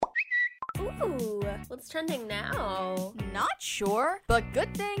Ooh, what's trending now? Not sure, but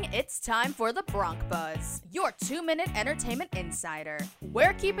good thing it's time for the Bronc Buzz, your 2-minute entertainment insider.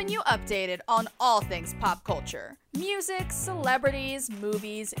 We're keeping you updated on all things pop culture. Music, celebrities,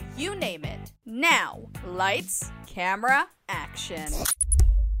 movies, you name it. Now, lights, camera, action.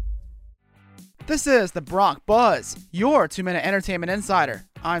 This is the Bronc Buzz, your 2-minute entertainment insider.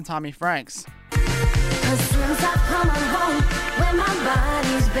 I'm Tommy Franks. Since I've come home, when my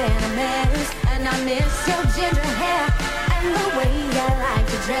body's been a mess, and I miss your ginger hair and the way you like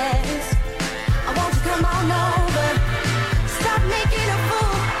to dress. I want you to come on over, stop making a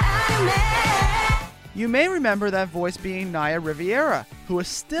fool out of me. You may remember that voice being Naya Riviera, who is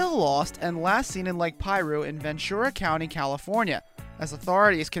still lost and last seen in Lake Piru in Ventura County, California. As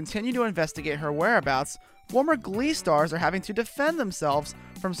authorities continue to investigate her whereabouts, former Glee stars are having to defend themselves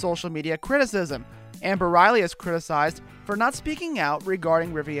from social media criticism. Amber Riley is criticized for not speaking out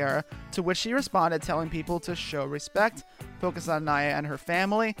regarding Riviera, to which she responded telling people to show respect, focus on Naya and her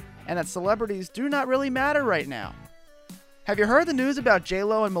family, and that celebrities do not really matter right now. Have you heard the news about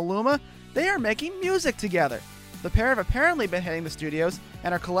J-Lo and Maluma? They are making music together. The pair have apparently been hitting the studios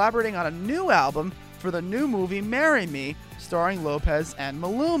and are collaborating on a new album for the new movie Marry Me, starring Lopez and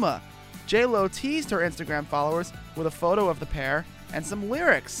Maluma. J-Lo teased her Instagram followers with a photo of the pair and some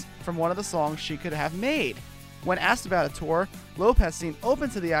lyrics from one of the songs she could have made. When asked about a tour, Lopez seemed open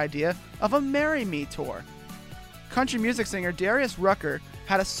to the idea of a Marry Me tour. Country music singer Darius Rucker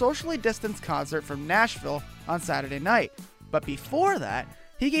had a socially distanced concert from Nashville on Saturday night, but before that,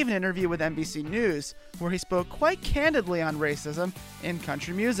 he gave an interview with NBC News where he spoke quite candidly on racism in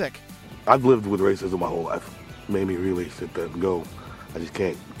country music. I've lived with racism my whole life. It made me really sit there and go, I just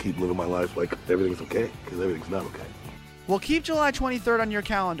can't keep living my life like everything's okay, because everything's not okay. Well, keep July 23rd on your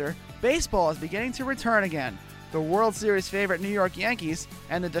calendar. Baseball is beginning to return again. The World Series favorite New York Yankees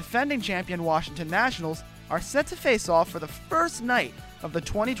and the defending champion Washington Nationals are set to face off for the first night of the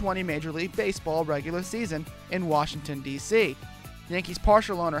 2020 Major League Baseball regular season in Washington, D.C. Yankees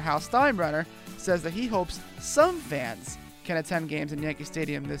partial owner Hal Steinbrenner says that he hopes some fans can attend games in Yankee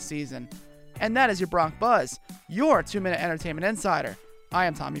Stadium this season. And that is your Bronc Buzz, your 2-minute entertainment insider. I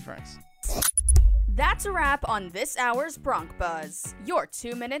am Tommy Franks. That's a wrap on this hour's Bronc Buzz, your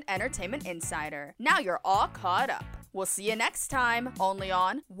 2-minute entertainment insider. Now you're all caught up. We'll see you next time, only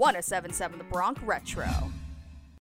on 107.7 The Bronc Retro.